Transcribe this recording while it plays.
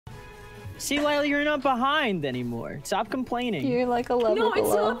See, Lila, you're not behind anymore. Stop complaining. You're like a level below. No,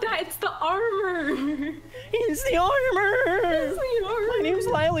 it's not that. It's the armor. It's the armor. It's the armor. My name's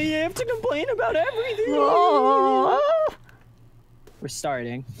Lila. You have to complain about everything. Oh. We're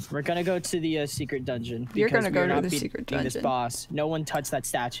starting. We're gonna go to the secret dungeon. You're gonna go to the beating secret dungeon. This boss. No one touch that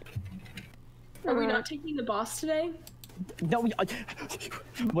statue. Are we not taking the boss today? No.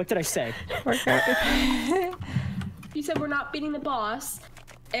 What did I say? You said we're not beating the boss,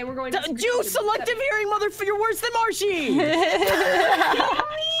 and we're going to. You selective hearing motherfucker! You're worse than Marshy.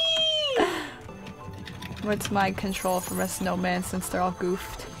 What's mind control from a snowman since they're all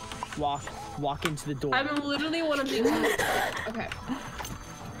goofed? Walk into the door. I'm literally one of these. Okay.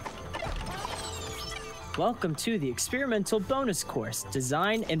 Welcome to the experimental bonus course,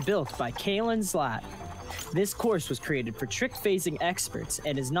 designed and built by Kaylin Zlat. This course was created for trick phasing experts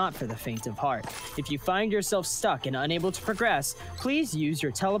and is not for the faint of heart. If you find yourself stuck and unable to progress, please use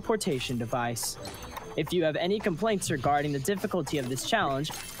your teleportation device. If you have any complaints regarding the difficulty of this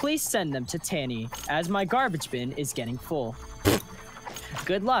challenge, please send them to Tanny, as my garbage bin is getting full.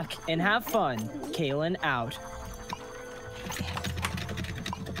 Good luck and have fun. Kaylin out.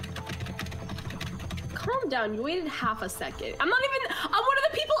 Calm down. You waited half a second. I'm one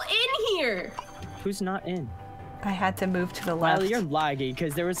of the people in here. Who's not in? I had to move to the left. Riley, you're laggy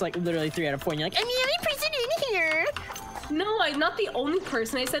because there was like literally 3 out of 4 and you're like, I'm the only person in here. No, I'm not the only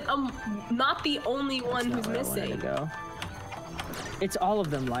person. I said I'm not the only one who's missing. Go. It's all of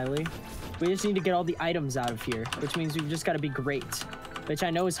them, Lily. We just need to get all the items out of here, which means we've just got to be great. Which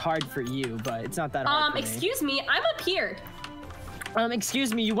I know is hard for you, but it's not that hard for excuse me, I'm up here.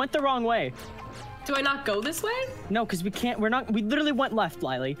 Excuse me, you went the wrong way. Do I not go this way? No, because we can't, we literally went left,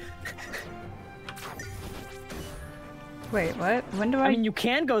 Lily. Wait, what? When do I mean, you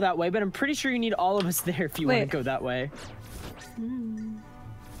can go that way, but I'm pretty sure you need all of us there if you want to go that way.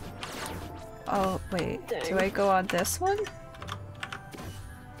 Oh, wait. Dang. Do I go on this one?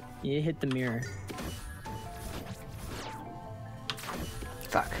 You hit the mirror.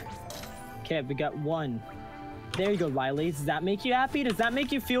 Fuck. Okay, we got 1. There you go, Lily. Does that make you happy? Does that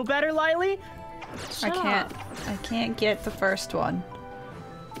make you feel better, Lily? I can't get the first one.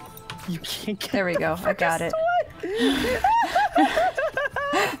 You can't get There we go. I got it.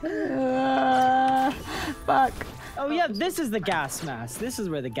 Fuck. Oh yeah, this is the gas mask. This is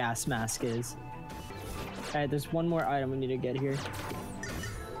where the gas mask is. Alright, there's one more item we need to get here.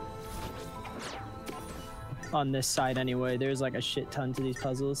 On this side anyway, there's like a shit ton to these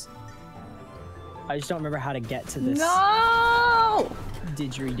puzzles. I just don't remember how to get to this. No!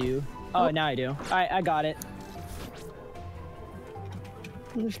 Didgeridoo. Oh, now I do. Alright, I got it.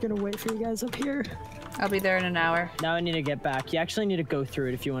 I'm just gonna wait for you guys up here. I'll be there in an hour. Now I need to get back. You actually need to go through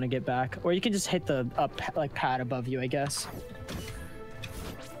it if you want to get back. Or you can just hit the pad above you, I guess.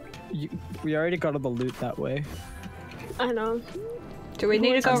 We already got all the loot that way. I know. Do we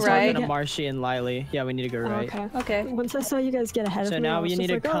need to go right? Marshy and Lily. Yeah, we need to go right. Okay. Okay. Once I saw you guys get ahead of me, So now we need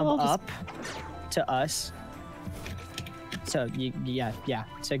to like, come oh, up to us. So yeah.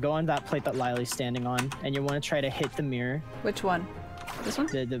 So go on that plate that Lily's standing on, and you want to try to hit the mirror. Which one? This one?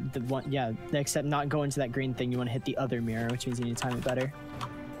 The one, yeah. Except not go into that green thing. You want to hit the other mirror, which means you need to time it better.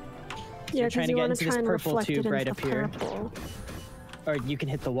 So yeah, you're trying to get into this purple tube right up here. Purple. Or you can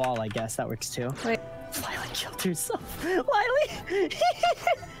hit the wall, I guess. That works too. Wait. Lily killed herself. Lily!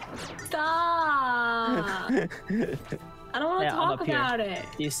 Stop! I don't want to talk about it.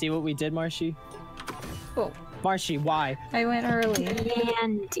 Do you see what we did, Marshy? Oh. Marshy, why? I went early.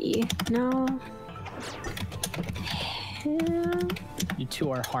 Handy. No. You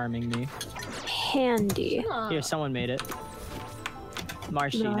two are harming me. Handy. Here, someone made it.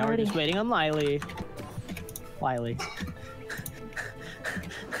 Marshy, No, now we're just waiting on Lily. Lily.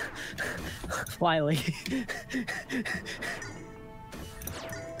 Lily.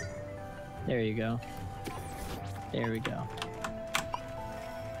 There you go. There we go.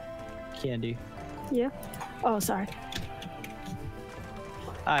 Candy. Yeah. Oh, sorry.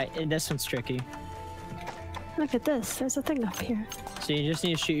 Alright, and this one's tricky. Look at this. There's a thing up here. So you just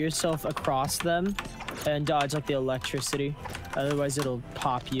need to shoot yourself across them and dodge like the electricity. Otherwise it'll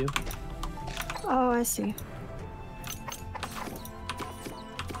pop you. Oh, I see.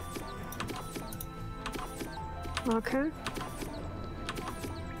 Okay.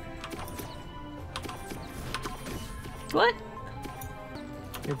 What?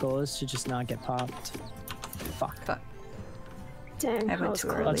 Your goal is to just not get popped. Fuck. Dang, I went was too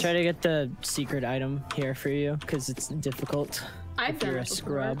close. early. I'll try to get the secret item here for you, because it's difficult I've if done you're it a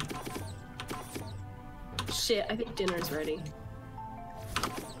before. scrub. Shit, I think dinner's ready.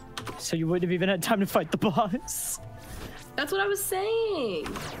 So you wouldn't have even had time to fight the boss. That's what I was saying.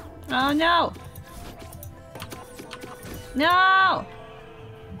 Oh no! No!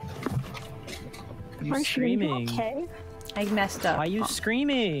 You Aren't screaming? you okay? I messed up. Why are you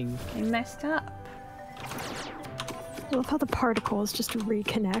screaming? I messed up. I love how the particles just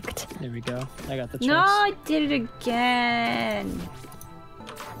reconnect. There we go. I got the chest. No, I did it again.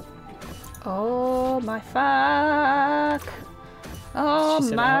 Oh my fuck. Oh She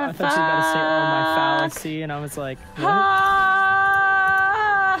said, my I thought she was about to say, "Oh my fallacy," and I was like, "What?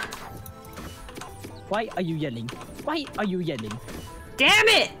 Ah! Why are you yelling? Why are you yelling?" Damn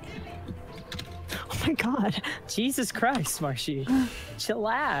it! Oh my god. Jesus Christ, Marshy.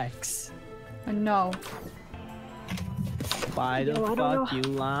 Chillax. No. Why the Yo, I don't fuck know- you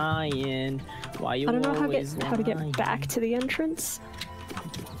lying? Why you I don't know always how to get lying? back to the entrance.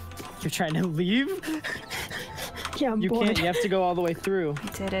 You're trying to leave? Yeah, I'm You bored. can't. You have to go all the way through. I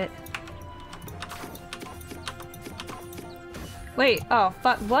did it. Wait, oh,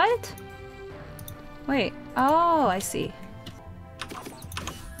 fuck, what? Wait, oh, I see.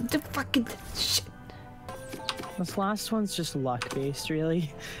 The fucking shit. This last one's just luck-based,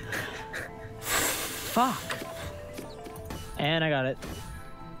 really. Fuck. And I got it.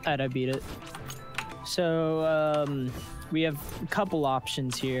 And I beat it. So, we have a couple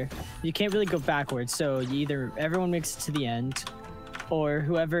options here. You can't really go backwards, so you either everyone makes it to the end, or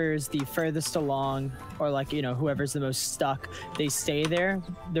whoever's the furthest along, or like, you know, whoever's the most stuck, they stay there.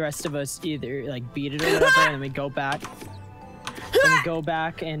 The rest of us either like beat it or whatever, and then we go back. Then we go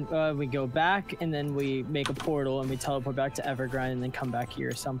back and then we make a portal and we teleport back to Evergrind and then come back here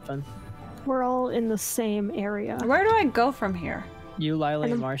or something. We're all in the same area. Where do I go from here? You, Lila,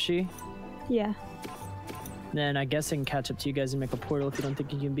 and I'm- Marshy. Yeah. Then I guess I can catch up to you guys and make a portal if you don't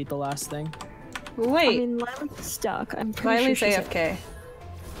think you can beat the last thing. Wait, I mean, Lila's stuck. I'm pretty sure Riley's she's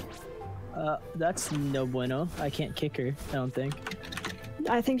AFK. That's no bueno. I can't kick her, I don't think.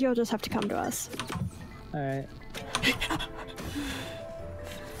 I think you'll just have to come to us. Alright.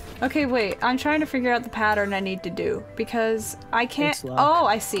 Okay, wait, I'm trying to figure out the pattern I need to do, because I can't- It's luck. Oh,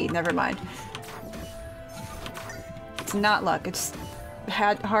 I see, never mind. It's not luck, it's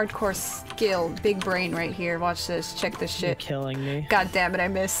hardcore skill, big brain right here. Watch this, check this You're shit. killing me. God damn it, I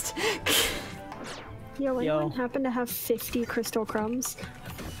missed. Yo, Yo. anyone happen to have 50 crystal crumbs?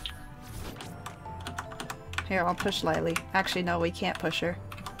 Here, I'll push Lily. Actually, no, we can't push her.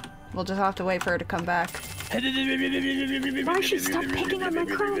 We'll just have to wait for her to come back. Why she stop picking on my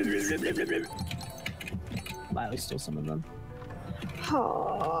crumbs? Lila stole some of them.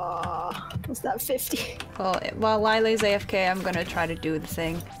 Oh, was that 50? Well, while Lily's AFK, I'm gonna try to do the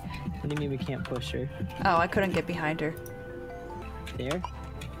thing. What do you mean we can't push her? Oh, I couldn't get behind her. There?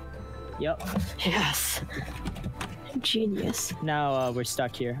 Yep. Yes. Genius. Now we're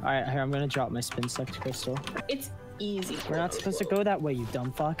stuck here. Alright, here, I'm gonna drop my spin sucked crystal. It's easy. We're not supposed to go that way, you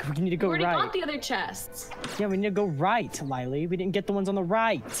dumb fuck. We need to We go already right. got the other chests. Yeah, we need to go right, Lily. We didn't get the ones on the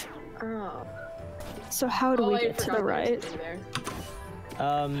right. Oh. So how do Oh, we I get to forgot the there was right? something there.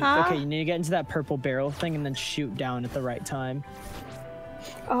 Huh? Okay, you need to get into that purple barrel thing and then shoot down at the right time.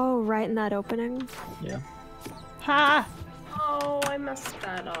 Oh, right in that opening. Yeah. Ha! Oh, I messed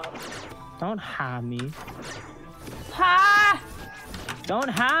that up. Don't ha me. Ha! Don't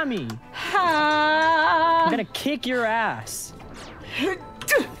ha me. Ha! I'm gonna kick your ass.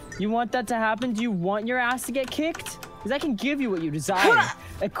 You want that to happen? Do you want your ass to get kicked? Because I can give you what you desire.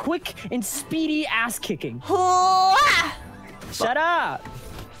 A quick and speedy ass kicking. Shut up.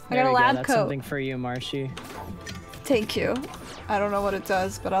 I got There a we go, lab that's coat. something for you, Marshy. Thank you. I don't know what it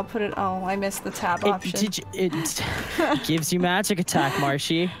does, but I'll put it. Oh, I missed the tab option. It gives you magic attack,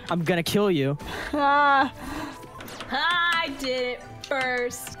 Marshy. I'm gonna kill you. Ah! I did it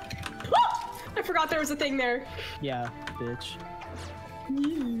first. I forgot there was a thing there. Yeah, bitch.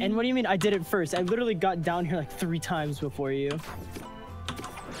 And what do you mean I did it first? I literally got down here like 3 times before you. I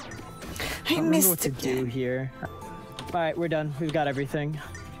don't remember missed what to do again. here. Alright, we're done. We've got everything.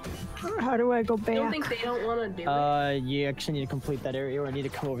 How do I go I don't back? think they don't want to do it. You actually need to complete that area, or I need to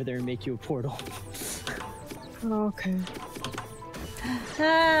come over there and make you a portal. Okay.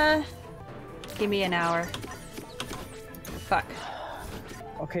 Give me an hour. Fuck.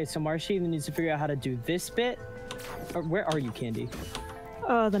 Okay, so Marshy needs to figure out how to do this bit. Or where are you, Candy?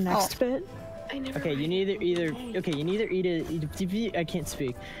 The next bit. I never Okay, you need either I can't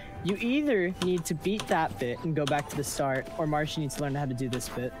speak. You either need to beat that bit and go back to the start, or Marshy needs to learn how to do this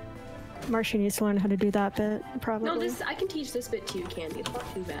bit. Marsha needs to learn how to do that bit, probably. No, I can teach this bit to you, Candy. It's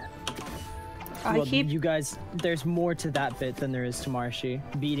not too bad. Well, you guys, there's more to that bit than there is to Marshy.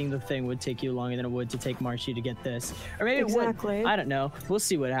 Beating the thing would take you longer than it would to take Marshy to get this. Or maybe Exactly. it would. I don't know. We'll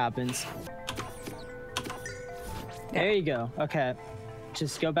see what happens. Yeah. There you go. Okay.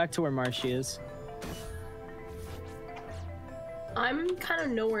 Just go back to where Marshy is. I'm kind of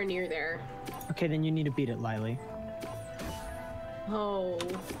nowhere near there. Okay, then you need to beat it, Lily. Oh.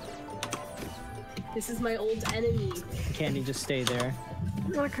 This is my old enemy. Candy, just stay there.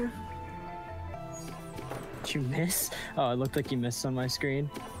 Okay. Did you miss? Oh, it looked like you missed on my screen.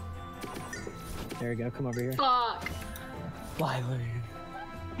 There we go, come over here. Fuck. Lily.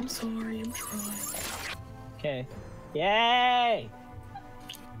 I'm sorry, I'm trying. Okay. Yay!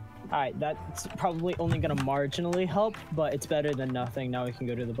 Alright, that's probably only gonna marginally help, but it's better than nothing. Now we can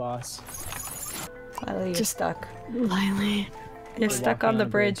go to the boss. Lily, you're Just- stuck. Lily. You're We're stuck walking on the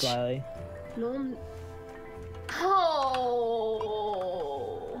bridge. Lily. No, Oh.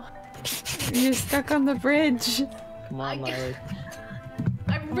 You're stuck on the bridge. Come on, Lily.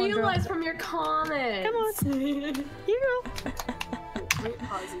 I realized from your comments. Come on. Hero. Let me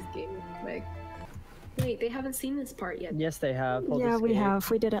pause this game real quick. Wait, they haven't seen this part yet. Yes, they have. Hold Yeah, we escape. have.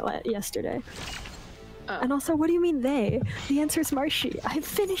 We did it yesterday. Oh. And also, what do you mean they? The answer is Marshy. I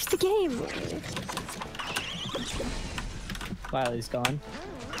finished the game. Lily's gone.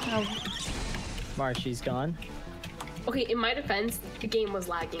 Oh, Marshy's gone. Okay, in my defense, the game was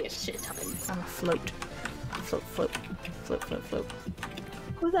lagging a shit ton. I'm a float. Float, float. Float, float, float.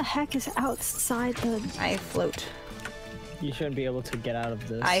 Who the heck is outside the... I float. You shouldn't be able to get out of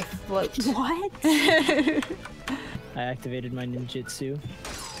this. I float. What? I activated my ninjutsu.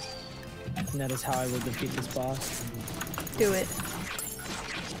 And that is how I will defeat this boss. Do it.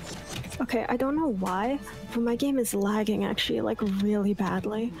 Okay, I don't know why, but my game is lagging actually, like, really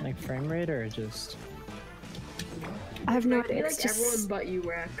badly. Like frame rate or just... I have no I feel idea. like It's just... everyone but you,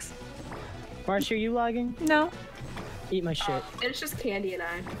 Rex. Marshy, are you lagging? No. Eat my shit. And it's just Candy and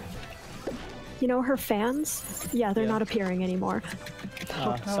I. You know, her fans? Yeah, they're Yeah. not appearing anymore.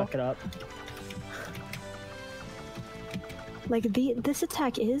 Suck it up. Like, this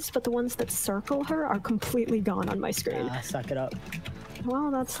attack is, but the ones that circle her are completely gone on my screen. Suck it up.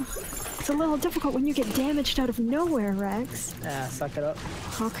 Well, it's a little difficult when you get damaged out of nowhere, Rex. Suck it up.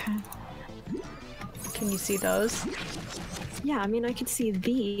 Okay. Can you see those? Yeah, I mean, I could see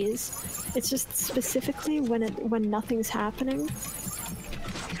these. It's just specifically when nothing's happening.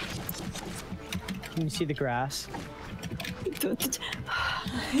 Can you see the grass?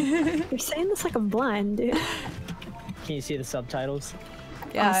 You're saying this like I'm blind, dude. Can you see the subtitles?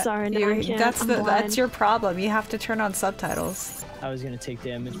 Yeah. sorry, no, you're- I can't. That's I'm that's blind. your problem. You have to turn on subtitles. I was gonna take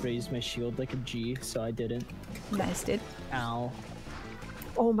damage, but I used my shield like a G, so I didn't. Nice, dude. Ow.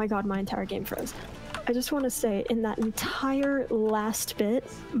 Oh my god, my entire game froze. I just want to say, in that entire last bit,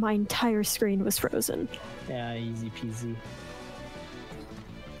 my entire screen was frozen. Yeah, easy peasy.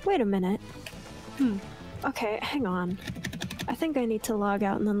 Wait a minute. Okay, hang on. I think I need to log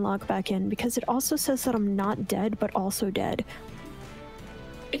out and then log back in, because it also says that I'm not dead, but also dead.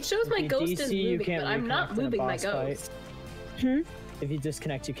 It shows my If you ghost is DC, you moving, can't but I'm not reconnect in a moving my boss fight. ghost. If you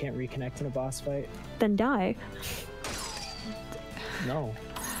disconnect, you can't reconnect in a boss fight. Then die. No.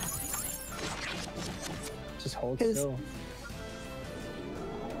 Just hold 'Cause- still.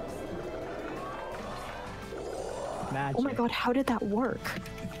 Magic. Oh my god, how did that work?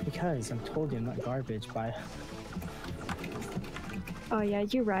 Because I told you I'm not garbage by... Oh yeah,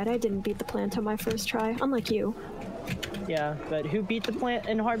 you're right, I didn't beat the plant on my first try, unlike you. Yeah, but who beat the plant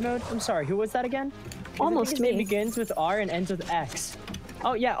in hard mode? I'm sorry, who was that again? 'Cause I think Almost his me. name begins with R and ends with X.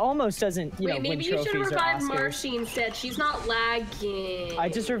 Oh yeah, almost doesn't, you know, Wait, win maybe you should trophies or revive Oscars. Marshy instead. She's not lagging. I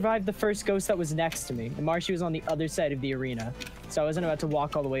just revived the first ghost that was next to me, and Marshy was on the other side of the arena, so I wasn't about to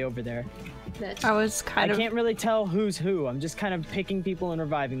walk all the way over there. Bitch. I was I kind of. can't really tell who's who. I'm just kind of picking people and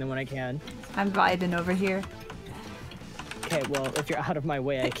reviving them when I can. I'm vibing over here. Okay, well, if you're out of my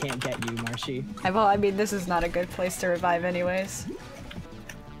way, I can't get you, Marshy. Well, I mean, this is not a good place to revive, anyways.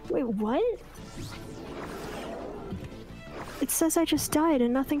 Wait, what? It says I just died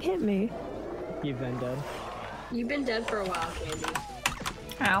and nothing hit me. You've been dead. You've been dead for a while, Candy.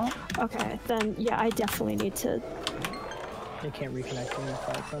 Ow. Okay, then yeah, I definitely need to... They can't reconnect in the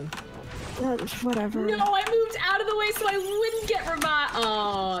fight then. Whatever. No, I moved out of the way so I wouldn't get revived.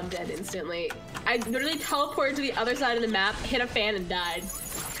 Oh, I'm dead instantly. I literally teleported to the other side of the map, hit a fan, and died.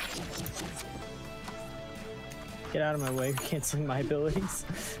 Get out of my way, you're canceling my abilities.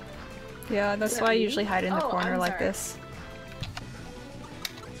 Yeah, that's that why I me? usually hide in the Oh, corner I'm like sorry. this.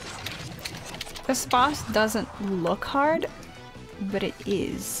 This boss doesn't look hard, but it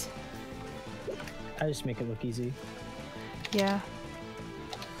is. I just make it look easy. Yeah,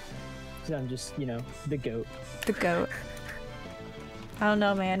 'Cause I'm just, you know, the goat. the goat. I don't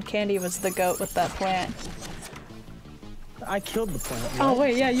know, man. Candy was the goat with that plant. I killed the plant. Oh right?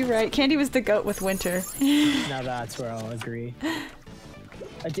 wait, yeah, you're right. Candy was the goat with winter. Now that's where I'll agree.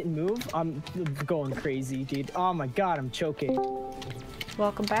 I didn't move. I'm going crazy, dude. Oh my god, I'm choking.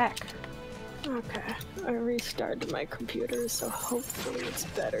 Welcome back. Okay, I restarted my computer, so hopefully it's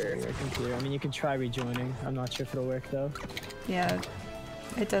better. Your computer. I mean, you can try rejoining. I'm not sure if it'll work though. Yeah,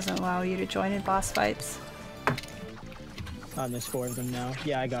 it doesn't allow you to join in boss fights. There's 4 of them now.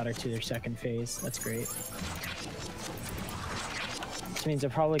 Yeah, I got her to their second phase. That's great. Which means I'm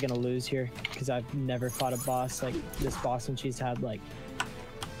probably gonna lose here because I've never fought a boss like this boss when she's had like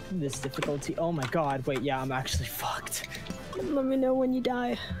this difficulty. Oh my god, wait, yeah, I'm actually fucked. Let me know when you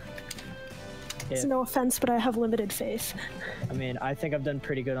die. It's no offense, but I have limited faith. I mean, I think I've done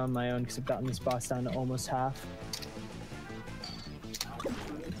pretty good on my own because I've gotten this boss down to almost half.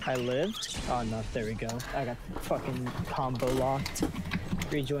 I lived? Oh no, there we go. I got fucking combo locked.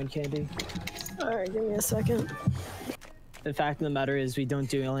 Rejoin Candy. Alright, give me a second. The fact of the matter is we don't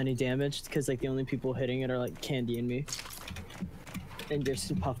do any damage because like the only people hitting it are like Candy and me. And your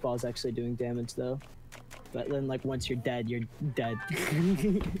puffball's actually doing damage though. But then like once you're dead, you're dead.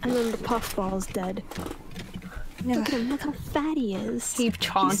 And then the puffball's dead. Yeah. Look at him, look how fat he is. He's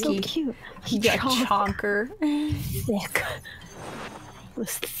chonky. He's so cute. He's a chonker. Thick.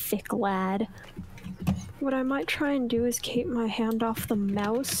 This thick lad. What I might try and do is keep my hand off the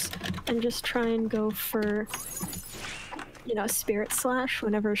mouse and just try and go for, you know, Spirit Slash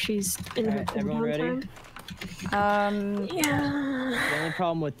whenever she's in her cooldown time. Yeah. The only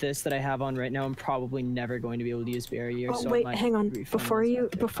problem with this that I have on right now, I'm probably never going to be able to use barrier. Oh, so wait, hang on. Before you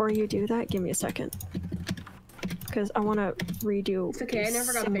do that, give me a second. Because I want to redo. It's okay, I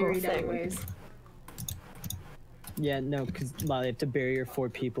never got buried anyways. Yeah, no, because I have to barrier 4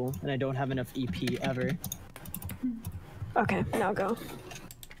 people, and I don't have enough EP ever. Okay, now go.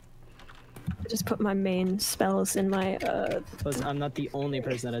 I just put my main spells in my Plus, I'm not the only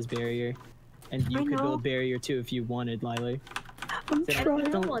person that has barrier, and you could build barrier too if you wanted, Lily. I'm trying.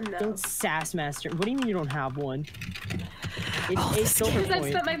 Don't sass master. What do you mean you don't have one? It's a silver Because I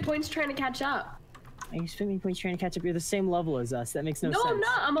point. spent my points trying to catch up. You spent me points trying to catch up. You're the same level as us. That makes no sense. No, I'm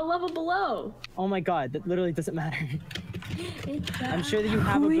not. I'm a level below. Oh my god, that literally doesn't matter. I'm sure that you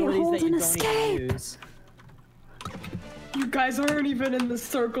have abilities that you don't even use. You guys aren't even in the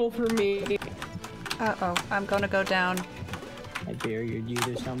circle for me. Uh-oh, I'm gonna go down. I barriered you.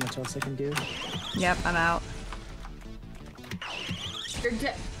 There's not much else I can do. Yep, I'm out. You're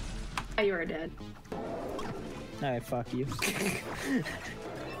dead. Oh, you are dead. Alright, fuck you.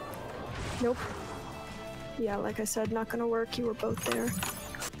 Nope. Yeah, like I said, not gonna work. You were both there.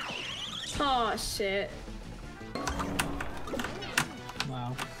 Oh shit.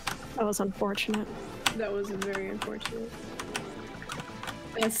 Wow. That was unfortunate. That was very unfortunate.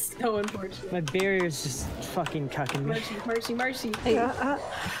 That's so unfortunate. My barrier's just fucking cucking me. Marcy. Hey,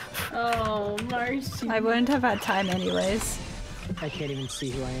 Oh, Marcy. I wouldn't have had time anyways. I can't even see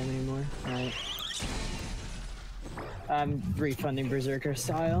who I am anymore. Alright. I'm refunding Berserker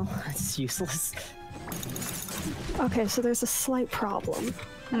style. It's useless. Okay, so there's a slight problem.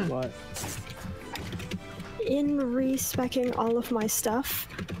 What? In re-speccing all of my stuff,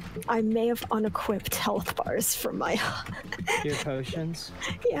 I may have unequipped health bars from my. Your potions?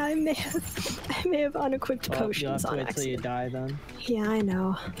 Yeah, I may have unequipped potions you'll have to on wait till you accident. die then. Yeah, I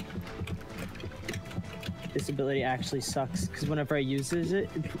know. This ability actually sucks because whenever I use it,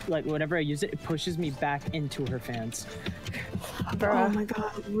 it pushes me back into her fans. Oh my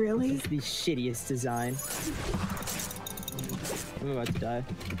god, really? It's the shittiest design. I'm about to die.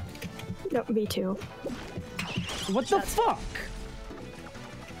 No, me too. What the fuck?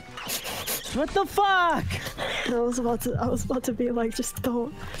 What the fuck? I was about to be like, just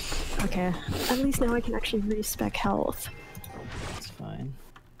don't. Okay, at least now I can actually respec health. It's fine.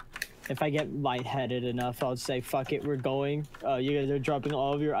 If I get lightheaded enough, I'll say, fuck it, we're going. You guys are dropping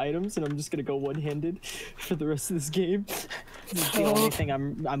all of your items, and I'm just gonna go one-handed for the rest of this game. It's the only thing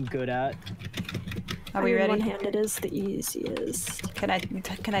I'm good at. Are we ready? One-handed is the easiest. Can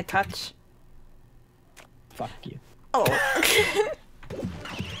I touch? Fuck you. Oh.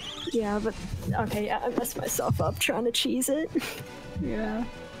 Yeah, but okay, yeah, I messed myself up trying to cheese it. Yeah.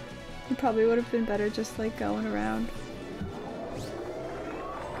 It probably would have been better just like going around.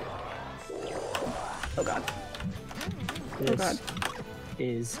 Oh god. This Oh god.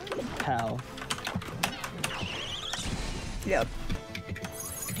 is hell. Yep.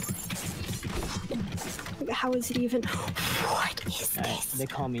 How is it even? What is Alright, this? they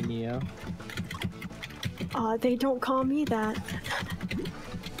call me Neo. They don't call me that.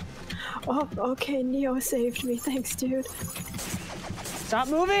 Oh, okay, Neo saved me. Thanks, dude. Stop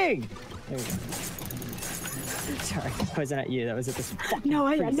moving! There we go. Sorry, that wasn't at you. That was at this fucking No,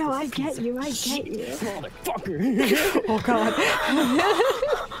 I priest. get you. I get you. Motherfucker! Oh god.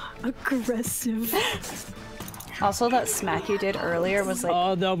 Aggressive. Also, that smack you did earlier was like.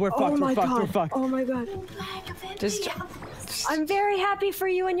 Oh no, we're fucked. We're fucked. We're fucked. Oh my god. Just. I'm very happy for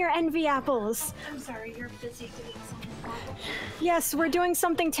you and your envy apples. I'm sorry, you're busy doing something horrible. Yes, we're doing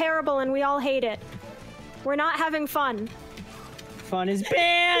something terrible and we all hate it. We're not having fun. Fun is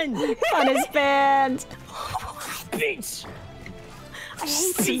banned. Fun is banned. Bitch. I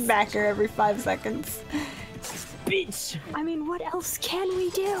hate Smacker every 5 seconds. Bitch. I mean, what else can we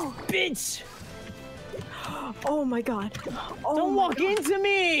do? Bitch. Oh my god. Oh Don't my walk god. into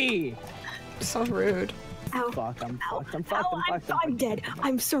me. So rude. Ow. Fuck, I'm Ow. fucked. I'm fucked. Ow, I'm fucked. I'm dead.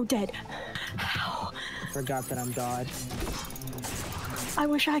 I'm so dead. Ow. Forgot that I'm God. I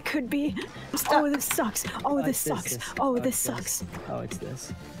wish I could be. Oh, this sucks. Oh, this it's sucks. this. Oh, it's this sucks. Oh, it's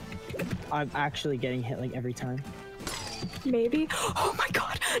this. I'm actually getting hit like every time. Maybe. Oh my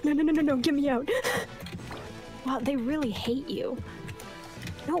god. No, no, no, no, no. Get me out. Wow, they really hate you.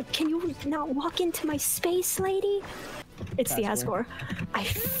 No, can you not walk into my space, lady? It's the Asgore.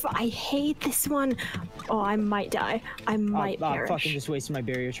 I hate this one. Oh, I might die. I might I'm perish. fucking just wasting my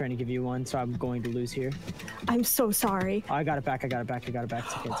barrier trying to give you one, so I'm going to lose here. I'm so sorry. I got it back. I got it back. I got it back.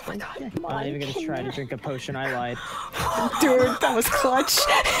 It's okay. It's Oh my fine. god. I'm not even gonna try to Can- drink a potion. I lied. Dude, that was clutch.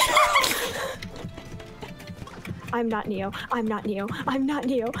 I'm not Neo. I'm not Neo. I'm not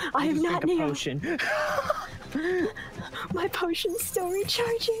Neo. I'm Just not drink a Neo. potion. My potion's still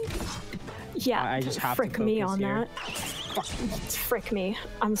recharging. Yeah, I just have to frick me focus on here. that. Frick me.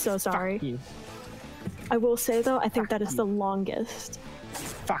 I'm so sorry. Fuck you. I will say though, I think that is you. the longest.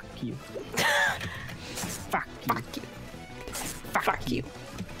 Fuck you. Fuck you. Fuck you.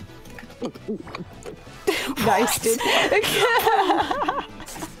 Fuck you. Nice, dude.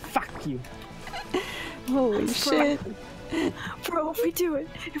 Fuck you. Holy shit. Bro, if we do it,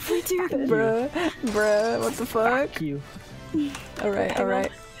 if we do this. Bruh, what the fuck? Fuck you. Alright,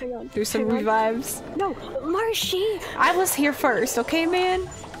 alright. Hang on. Do some hang on. revives. No, Marshy! I was here first, okay, man?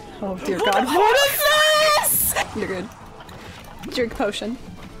 Oh dear god. What is this? You're good. Drink potion.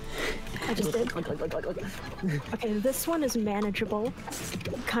 I just did. Okay, this one is manageable.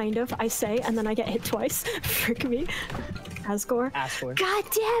 Kind of, I say, and then I get hit twice. Frick me. Asgore. Asgore. God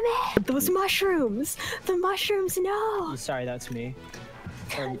damn it! Those mushrooms! The mushrooms, no! Sorry, that's me.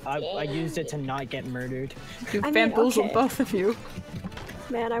 I used it to not get murdered. You I mean, bamboozled okay. both of you.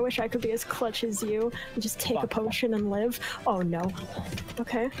 Man, I wish I could be as clutch as you and just take a Fuck. potion and live. Oh no.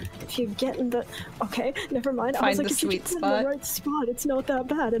 Okay, if you get in the... Okay, never mind. I Find was like, the if you sweet get in spot. the right spot, it's not that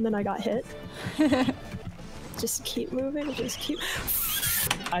bad. And then I got hit. Just keep moving, just keep...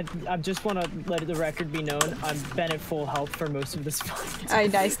 I just want to let the record be known. I've been at full health for most of this fight. Aye,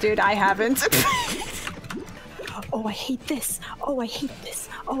 nice, dude. I haven't. Oh, I hate this. Oh, I hate this.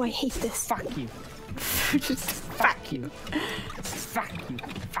 Oh, I hate this. Fuck you. Just Fuck you. Fuck you.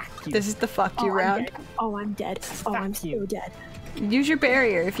 Fuck you. this is the fuck you Oh, I'm round. dead. Oh, I'm dead. Oh, I'm so you. dead. Use your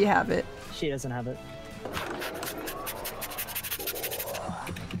barrier if you have it. She doesn't have it.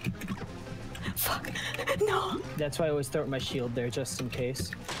 Fuck. No. That's why I always throw my shield there just in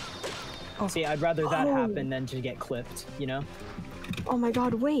case. See, I'd rather that Oh. happen than to get clipped, you know? Oh my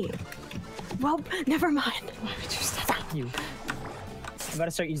god, wait. Well, never mind. Fuck you. I'm about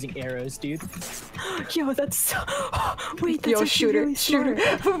to start using arrows, dude. Yo, that's so... Wait, that's Yo, actually shooter, really smart.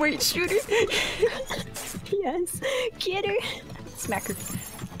 shooter. Wait, shooter. Yes. Get her. Smack her.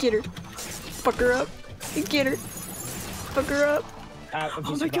 Get her. Fuck her up. Get her. Fuck her up. If Oh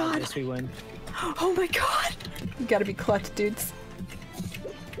you my survive God. this, we win. Oh my god. You gotta be clutch, dudes.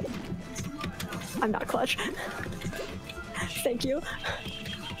 I'm not clutch. Thank you.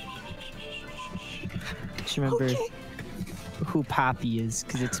 Just remember Okay. who Poppy is,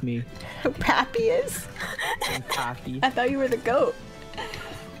 because it's me. Who Pappy is? I'm Poppy. I thought you were the goat.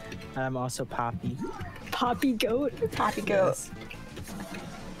 And I'm also Poppy. Poppy goat. Poppy goat. Yes.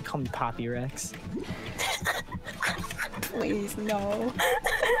 Call me Poppy Rex. Please, no.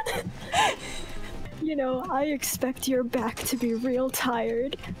 You know, I expect your back to be real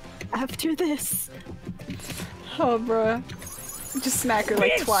tired after this. Oh, bruh. Just smack her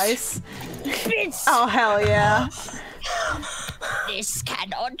like Bitch! twice. Bitch! Oh, hell yeah. This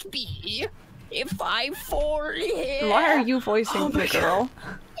cannot be. If I fall here. Why are you voicing the girl?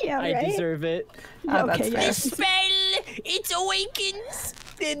 Yeah, I right? deserve it. Oh, that's Okay, fair. yes. Spell, it awakens.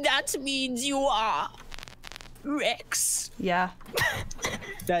 Then that means you are Rex. Yeah.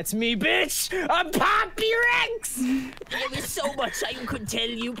 That's me, bitch! I'm Poppy Rex! There is so much I could tell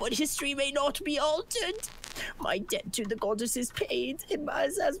you, but history may not be altered. My debt to the goddess is paid, and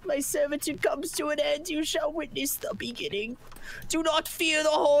as my servitude comes to an end, you shall witness the beginning. Do not fear the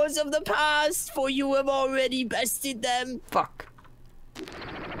horrors of the past, for you have already bested them. Fuck.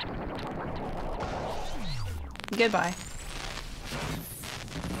 Goodbye.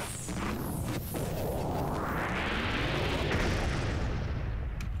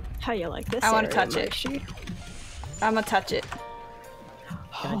 How you like this? I want to area, touch it. Moshi? I'm gonna touch it.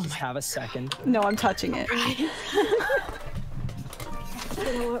 Can I just have a second? No, I'm touching it.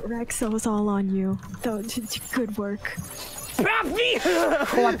 You know what, Rex? That was all on you. Good work. Poppy!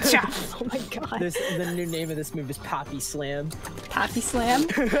 Oh my god. The new name of this move is Poppy Slam. Poppy Slam.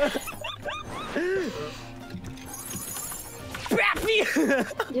 Poppy!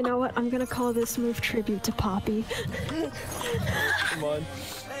 You know what? I'm gonna call this move tribute to Poppy. Come on.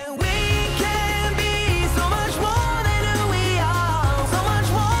 We can be